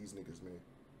patience for these niggas, man.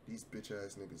 These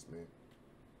bitch-ass niggas, man.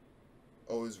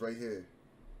 Oh, it's right here.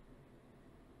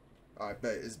 I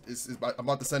bet. I'm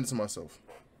about to send it to myself.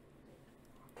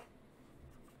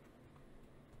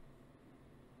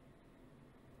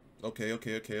 Okay.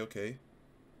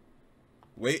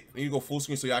 Wait, I need to go full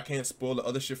screen so y'all can't spoil the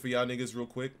other shit for y'all niggas real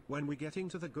quick. When we get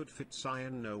into the good fits, I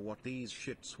know what these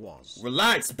shits was.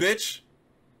 Relax, bitch.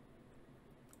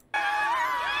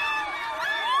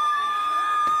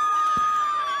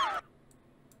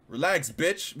 Relax,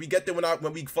 bitch. We get there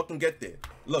when we fucking get there.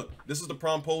 Look, this is the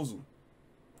promposal.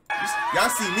 Y'all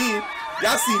see me.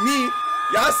 Y'all see me.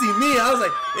 Y'all see me. I was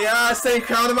like, yeah, I say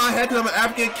crown in my head because I'm an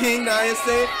African king. Now I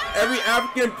say every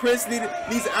African prince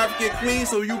needs an African queen,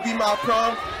 so you be my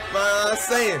prom. Nah, I'm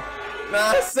saying.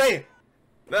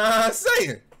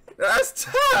 That's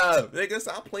tough. Nigga,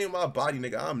 stop playing my body,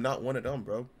 nigga. I'm not one of them,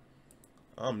 bro.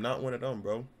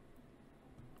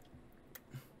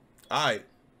 Alright.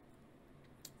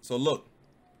 So look,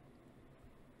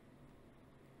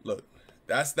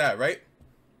 that's that, right?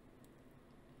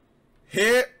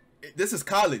 Here, this is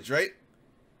college, right?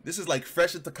 This is like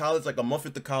fresh into college, like a month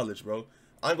into college, bro.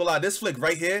 I ain't gonna lie, this flick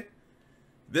right here,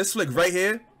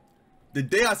 the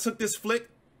day I took this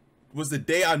flick was the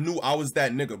day I knew I was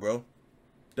that nigga, bro.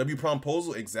 W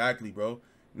promposal, exactly, bro.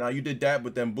 Now you did that,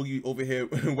 but then Boogie over here,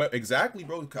 exactly,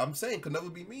 bro. I'm saying, could never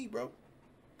be me, bro.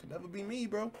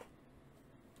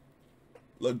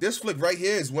 Look, this flick right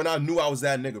here is when I knew I was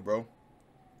that nigga, bro.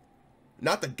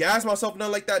 Not to gas myself,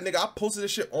 nothing like that, nigga. I posted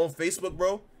this shit on Facebook,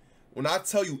 bro. When I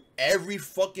tell you every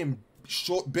fucking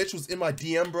short bitch was in my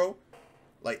DM, bro.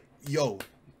 Like, yo,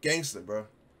 gangster, bro.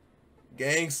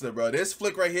 Gangster, bro. This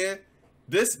flick right here,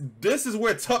 this is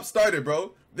where Tup started,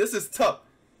 bro. This is Tup.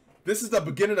 This is the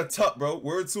beginning of Tup, bro.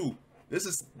 Word 2. This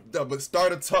is the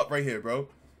start of Tup right here, bro.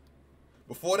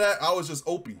 Before that, I was just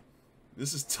Opie.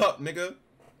 This is Tup, nigga.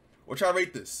 What y'all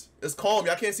rate this? It's calm.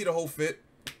 Y'all can't see the whole fit.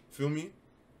 Feel me?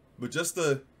 But just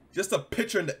a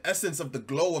picture in the essence of the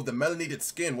glow of the melanated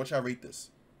skin. What y'all rate this?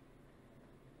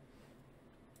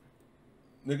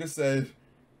 Nigga said,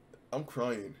 I'm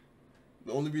crying.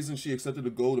 The only reason she accepted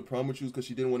to go to prom with you is because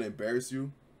she didn't want to embarrass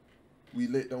you. We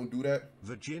lit, don't do that.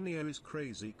 Virginia is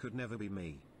crazy, could never be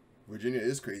me. Virginia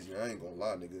is crazy, I ain't gonna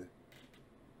lie, nigga.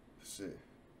 Shit.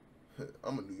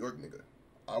 I'm a New York nigga.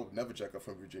 I would never check up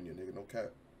from Virginia, nigga, no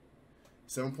cap.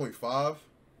 7.5.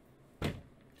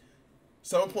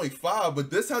 7.5, but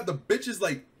this had the bitches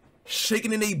like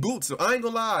shaking in their boots, so I ain't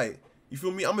gonna lie. You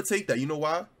feel me? I'm gonna take that. You know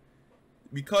why?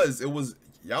 Because it was,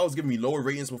 y'all was giving me lower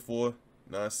ratings before.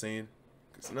 Know what I'm saying?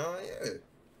 Cause yeah.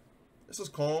 This was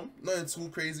calm. Nothing too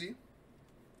crazy.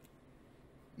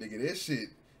 Nigga, this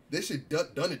shit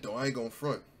done it though. I ain't gonna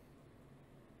front.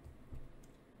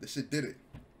 This shit did it.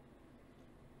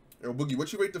 Yo, Boogie,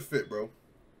 what you rate the fit, bro?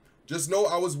 Just know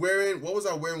I was wearing, what was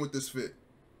I wearing with this fit?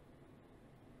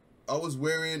 I was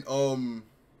wearing, I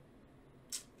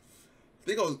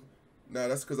think I was, nah,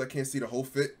 that's because I can't see the whole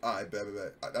fit. Alright, bad.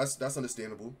 That's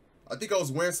understandable. I think I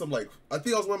was wearing some, like, I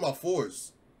think I was wearing my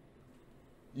 4s.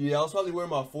 Yeah, I was probably wearing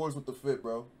my 4s with the fit,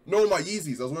 bro. No, my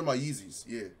Yeezys. I was wearing my Yeezys.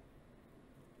 Yeah.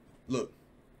 Look.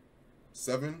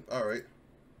 7. Alright.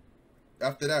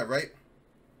 After that, right?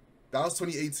 That was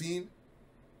 2018.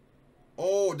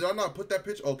 Oh, did I not put that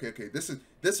picture? Okay.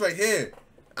 This right here.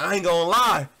 I ain't gonna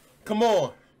lie. Come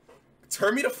on.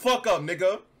 Turn me the fuck up,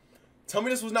 nigga. Tell me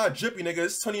this was not drippy, nigga.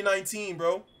 This is 2019,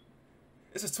 bro.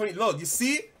 This is 20. Look, you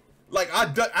see? Like,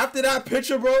 after that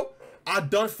picture, bro, I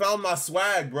done found my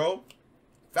swag, bro.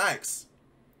 Facts.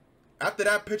 After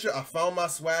that picture, I found my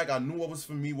swag. I knew what was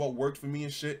for me, what worked for me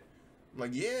and shit. I'm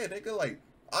like, yeah, nigga, like,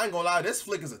 I ain't gonna lie. This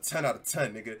flick is a 10 out of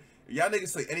 10, nigga. Y'all niggas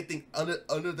say anything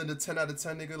other than the 10 out of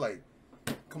 10, nigga, like,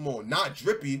 come on, not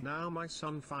drippy. Now my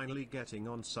son finally getting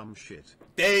on some shit.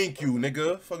 Thank you,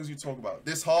 nigga. Fuck is you talking about?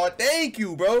 This hard? Thank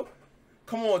you, bro.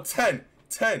 Come on, 10.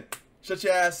 Shut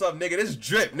your ass up, nigga. This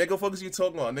drip, nigga. Fuck is you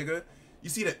talking about, nigga? You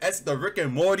see the Rick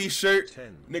and Morty shirt?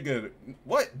 10. Nigga,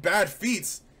 what? Bad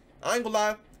feats. I ain't gonna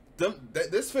lie.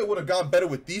 This fit would have gone better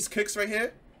with these kicks right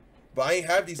here. But I ain't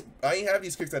have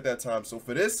these kicks at that time. So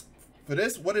for this,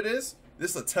 what it is,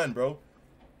 this is a 10, bro.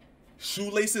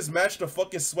 Shoelaces match the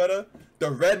fucking sweater.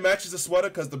 The red matches the sweater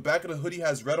because the back of the hoodie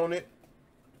has red on it.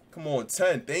 Come on,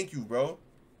 10. Thank you, bro.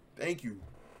 Thank you.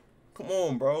 Come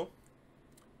on, bro.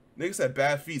 Nigga said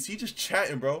bad feats. He just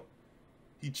chatting, bro.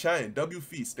 He chatting. W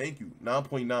feats. Thank you.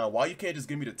 9.9. Why you can't just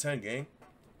give me the 10, gang?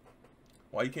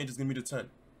 Why you can't just give me the 10?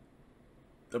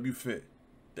 W fit.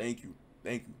 Thank you.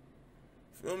 Thank you.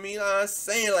 Feel me? Nah, I'm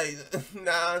saying, like,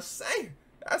 nah, I'm saying.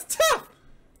 That's tough.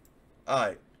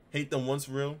 Alright. Hate them once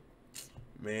real.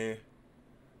 Man.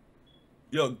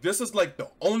 Yo, this is like the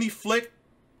only flick.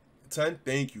 10.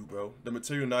 Thank you, bro. The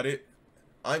material not it.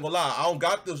 I ain't gonna lie. I don't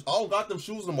got them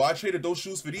shoes no more. I traded those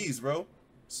shoes for these, bro.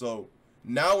 So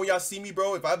now when y'all see me,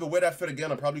 bro, if I ever wear that fit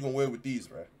again, I'm probably gonna wear it with these,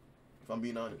 bro. If I'm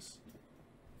being honest.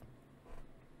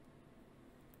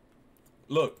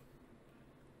 Look.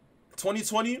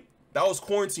 2020, that was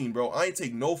quarantine, bro. I ain't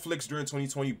take no flicks during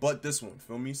 2020 but this one.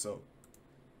 Feel me? So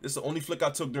this is the only flick I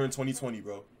took during 2020,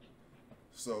 bro.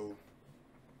 So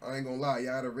I ain't gonna lie,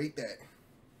 y'all gotta rate that.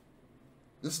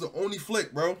 This is the only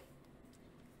flick, bro.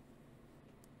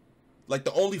 Like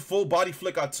the only full body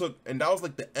flick I took, and that was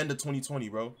like the end of 2020,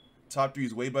 bro. Top 3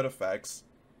 is way better. Facts.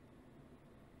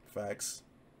 Facts.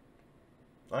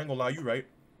 I ain't gonna lie, you right.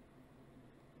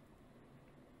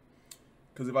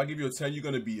 Cause if I give you a 10, you're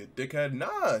gonna be a dickhead.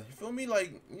 Nah, you feel me?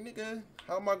 Like, nigga,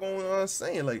 how am I going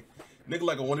saying? Like, nigga,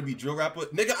 like I wanna be drill rapper.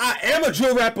 Nigga, I am a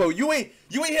drill rapper. You ain't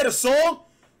hear the song?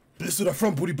 Bliss to the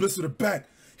front, booty, bliss to the back.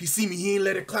 He see me, he ain't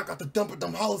let it clock out the dumper.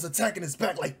 Them hollers attacking his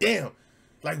back. Like, damn.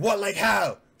 Like what? Like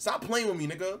how? Stop playing with me,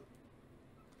 nigga.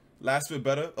 Last fit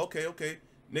better. Okay.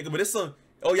 Nigga, but it's some...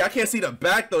 Oh, yeah, I can't see the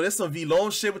back, though. There's some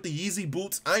V-Lone shit with the Yeezy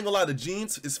boots. I ain't gonna lie, the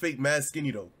jeans is fake mad skinny,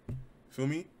 though. Feel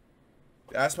me?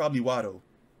 That's probably why, though.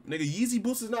 Nigga, Yeezy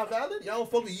boots is not valid? Y'all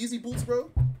don't fuck with Yeezy boots, bro?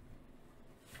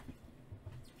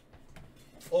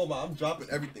 Oh, my, I'm dropping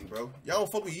everything, bro. Y'all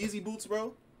don't fuck with Yeezy boots,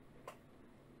 bro?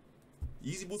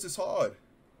 Yeezy boots is hard.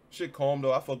 Shit calm,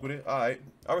 though. I fuck with it. All right.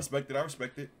 I respect it.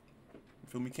 You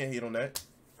feel me? Can't hate on that.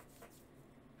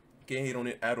 Can't hate on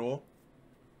it at all.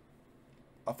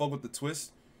 I fuck with the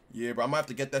twist. Yeah, bro, I might have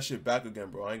to get that shit back again,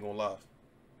 bro. I ain't gonna lie.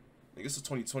 Like, this is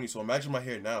 2020, so imagine my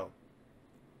hair now.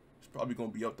 It's probably gonna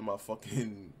be up to my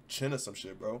fucking chin or some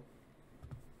shit, bro.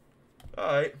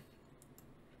 Alright.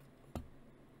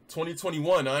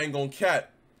 2021, I ain't gonna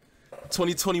cap.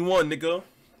 2021, nigga.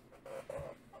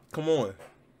 Come on.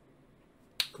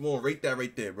 Come on, rate that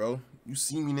right there, bro. You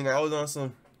see me, nigga. I was on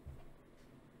some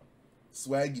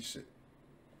swaggy shit.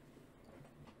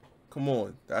 Come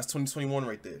on. That's 2021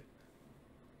 right there.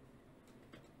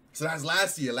 So that's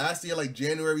last year. Last year, like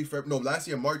January, February. No, last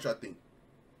year, March, I think.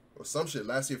 Or some shit.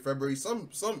 Last year, February. Some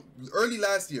early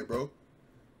last year, bro.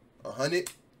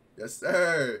 100. Yes,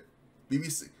 sir.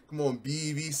 BBC. Come on,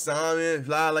 BV Simon.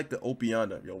 Fly like the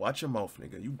Opiana. Yo, watch your mouth,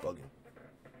 nigga. You bugging.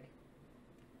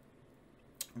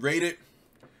 Rate it.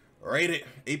 Rate it.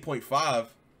 8.5.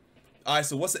 Alright,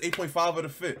 so what's the 8.5 of the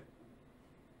fit?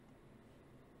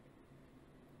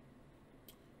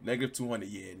 Negative 200.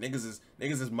 Yeah, niggas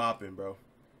is mopping, bro.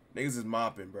 Niggas is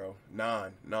mopping, bro.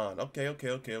 9. Okay.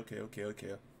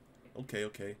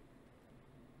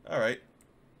 Alright.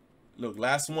 Look,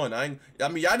 last one. I mean, y'all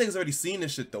niggas already seen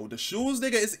this shit though. The shoes,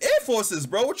 nigga, it's Air Forces,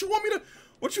 bro. What you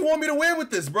want me to wear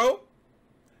with this, bro?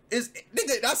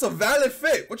 Nigga, that's a valid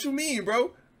fit. What you mean,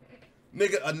 bro?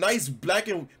 Nigga, a nice black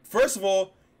and first of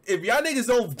all, if y'all niggas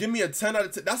don't give me a 10 out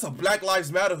of 10, that's a Black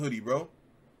Lives Matter hoodie, bro.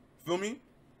 Feel me?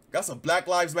 That's a Black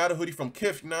Lives Matter hoodie from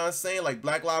Kif, you know what I'm saying? Like,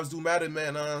 Black Lives do matter, man,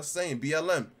 you know what I'm saying?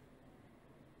 BLM.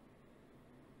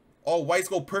 All whites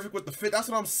go perfect with the fit. That's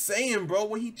what I'm saying, bro.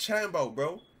 What he chatting about,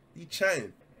 bro? He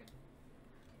chatting.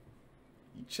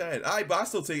 Alright, but I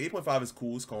still take 8.5 is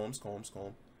cool. It's calm.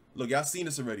 Look, y'all seen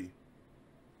this already.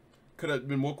 Could have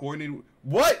been more coordinated.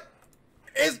 What?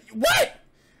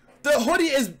 The hoodie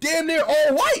is damn near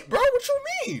all white, bro. What you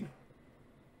mean?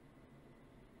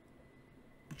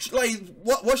 Like,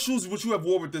 what shoes would you have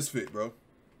wore with this fit, bro?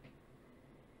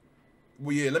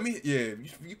 Well, yeah,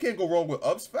 you can't go wrong with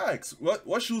ups. Facts.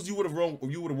 What shoes you would have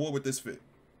wore with this fit?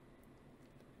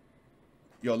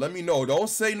 Yo, let me know. Don't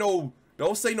say no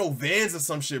Vans or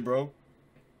some shit, bro.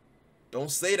 Don't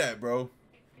say that, bro.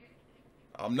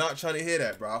 I'm not trying to hear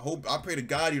that, bro. I pray to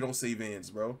God you don't say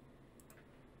Vans, bro.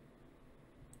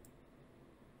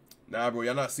 Nah, bro,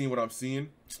 y'all not seeing what I'm seeing?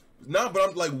 Nah, but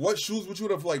I'm like, what shoes would you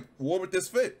have like wore with this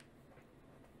fit?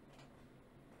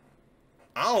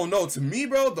 I don't know. To me,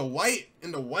 bro, the white,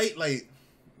 like,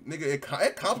 nigga,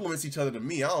 it complements each other to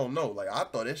me. I don't know. Like, I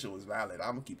thought that shit was valid.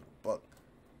 I'm gonna keep it a buck.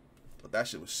 But that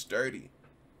shit was sturdy.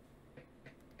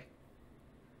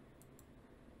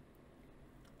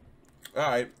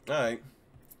 Alright.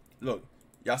 Look,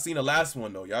 y'all seen the last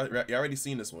one, though. Y'all already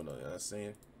seen this one, though. You know what I'm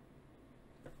saying?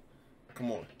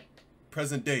 Come on.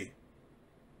 Present day.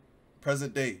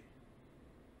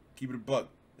 Keep it a buck.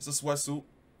 It's a sweatsuit.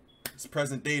 It's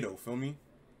present day, though. Feel me?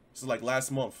 This is like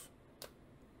last month.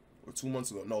 Or 2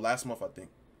 months ago. No, last month, I think.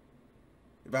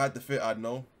 If I had the fit, I'd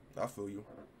know. I feel you.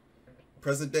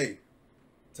 Present day.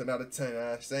 10 out of 10, you know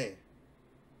what I'm saying?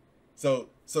 So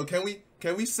can we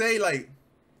say, like,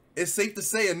 it's safe to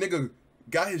say a nigga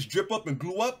got his drip up and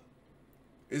glue up?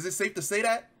 Is it safe to say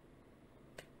that?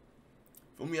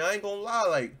 For me, I ain't gonna lie,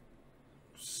 like,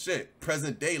 shit,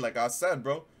 present day, like I said,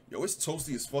 bro. Yo, it's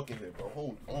toasty as fuck in here, bro.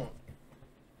 Hold on.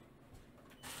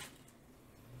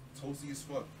 Toasty as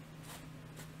fuck.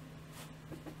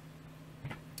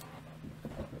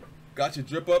 Got your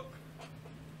drip up.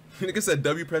 Nigga said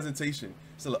W presentation.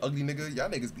 Still an ugly nigga. Y'all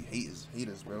niggas be haters,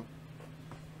 bro.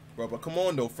 Bro, but come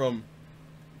on though, from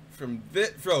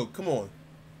this, bro, come on.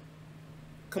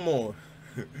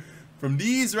 From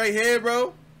these right here,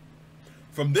 bro.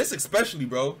 From this especially,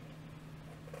 bro.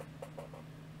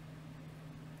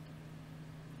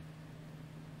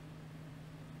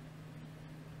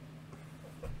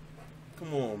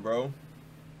 Come on, bro.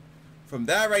 From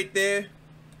that right there.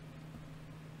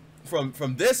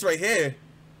 From this right here.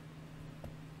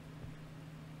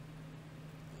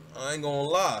 I ain't gonna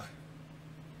lie.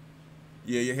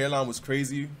 Yeah, your hairline was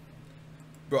crazy.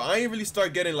 Bro, I ain't really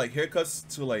start getting like haircuts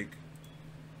to like,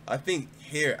 I think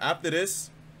here after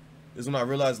this is when I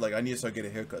realized like I need to start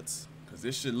getting haircuts. Cause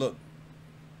this shit look.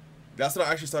 That's when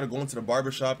I actually started going to the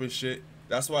barbershop and shit.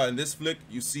 That's why in this flick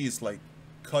you see it's like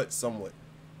cut somewhat.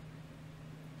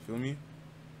 Feel me?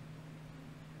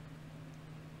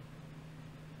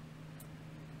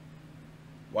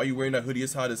 Why you wearing that hoodie?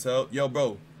 It's hot as hell. Yo,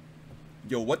 bro.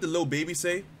 Yo, what the little baby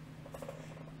say?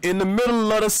 In the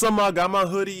middle of the summer, I got my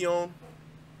hoodie on.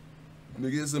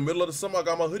 Nigga, it's the middle of the summer, I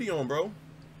got my hoodie on, bro.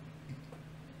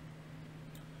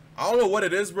 I don't know what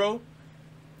it is, bro.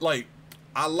 Like,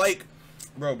 I like,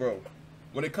 bro.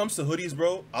 When it comes to hoodies,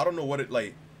 bro, I don't know what it,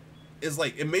 like, is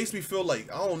like, it makes me feel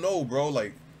like, I don't know, bro.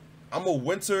 Like, I'm a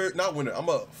winter, not winter, I'm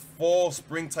a fall,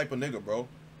 spring type of nigga, bro.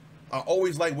 I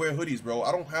always like wearing hoodies, bro.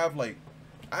 I don't have like,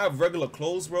 I have regular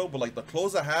clothes, bro, but like the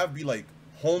clothes I have be like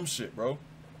home shit, bro.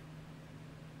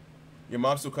 Your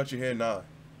mom still cut your hair? Nah.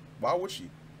 Why would she?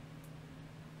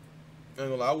 I ain't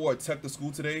gonna lie, I wore a tech to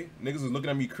school today. Niggas was looking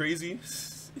at me crazy.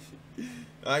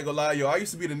 I ain't gonna lie, yo. I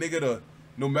used to be the nigga to,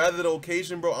 no matter the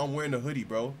occasion, bro, I'm wearing a hoodie,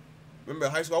 bro. Remember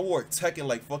in high school, I wore a tech in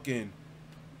like fucking,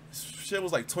 shit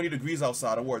was like 20 degrees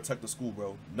outside. I wore a tech to school,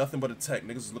 bro. Nothing but a tech.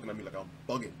 Niggas was looking at me like I'm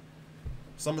bugging.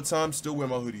 Summertime, still wear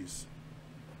my hoodies.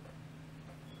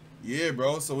 Yeah,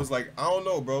 bro. So it's like, I don't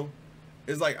know, bro.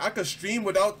 It's like I could stream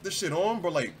without this shit on,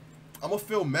 but like, I'ma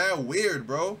feel mad weird,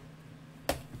 bro.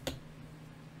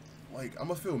 Like,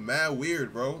 I'ma feel mad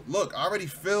weird, bro. Look, I already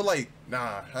feel like,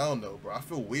 nah, hell no, bro. I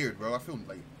feel weird, bro. I feel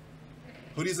like,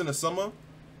 hoodies in the summer.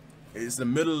 It's the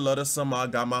middle of the summer. I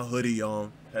got my hoodie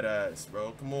on. Head ass,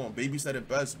 bro. Come on. Baby said it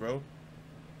best, bro.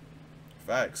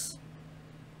 Facts.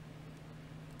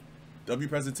 W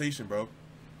presentation, bro.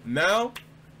 Now,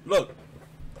 look.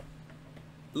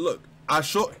 Look.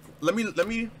 Let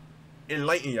me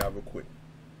enlighten y'all real quick.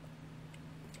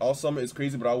 All summer is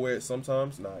crazy, but I wear it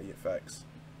sometimes. Nah, yeah, facts.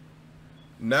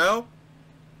 Now,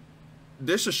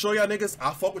 this should show y'all niggas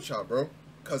I fuck with y'all, bro.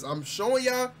 Cause I'm showing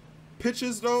y'all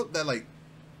pictures though that like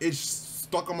it's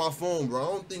stuck on my phone, bro. I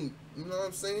don't think, you know what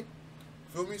I'm saying?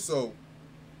 Feel me? So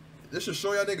this should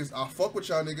show y'all niggas I fuck with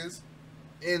y'all niggas.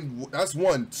 And that's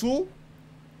one. Two,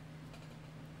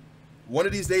 one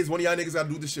of these days, one of y'all niggas gotta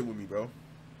do this shit with me, bro.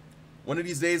 One of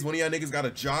these days, one of y'all niggas gotta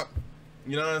drop.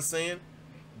 You know what I'm saying?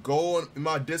 Go in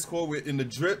my Discord in the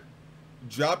drip.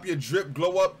 Drop your drip,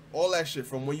 glow up, all that shit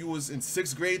from when you was in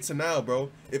 6th grade to now, bro.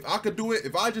 If I could do it,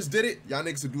 if I just did it, y'all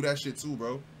niggas could do that shit too,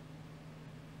 bro.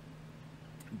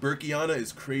 Berkiana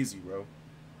is crazy, bro.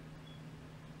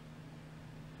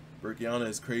 Berkiana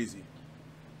is crazy.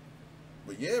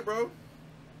 But yeah, bro.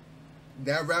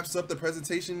 That wraps up the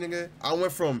presentation, nigga. I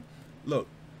went from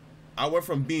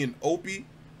being Opie,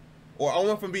 or I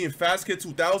went from being Fast Kid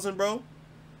 2000, bro,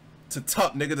 to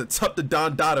Tup, nigga. To Tup the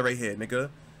Don Dada right here,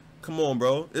 nigga. Come on,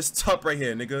 bro. It's Tup right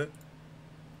here, nigga.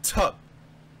 Tup.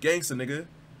 Gangster, nigga.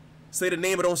 Say the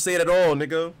name, but don't say it at all,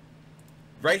 nigga.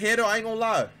 Right here, though, I ain't gonna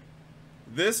lie.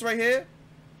 This right here,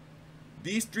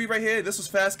 these three right here, this was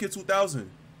Fast Kid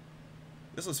 2000.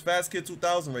 This was Fast Kid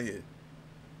 2000 right here.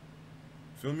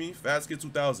 Feel me? Fast Kid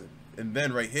 2000. And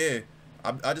then right here,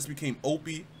 I just became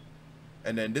Opie.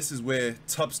 And then this is where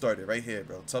Tup started, right here,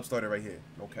 bro. Tup started right here.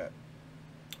 No cap.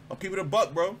 I'm keeping it a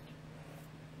buck, bro.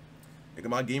 Nigga,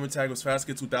 my gamer tag was Fast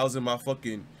Kid 2000. My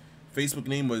fucking Facebook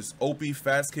name was Opie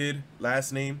Fast Kid,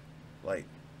 last name. Like,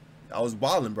 I was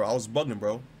balling, bro. I was bugging,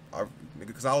 bro. Nigga,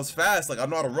 because I was fast. Like, I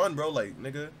know how to run, bro. Like,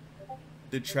 nigga,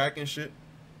 did track and shit.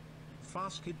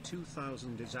 Fast Kid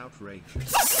 2000 is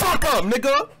outrageous. Fuck up,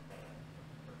 nigga!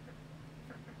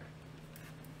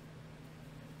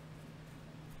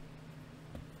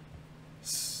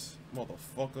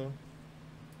 Motherfucker.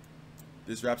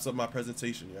 This wraps up my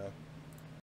presentation, y'all.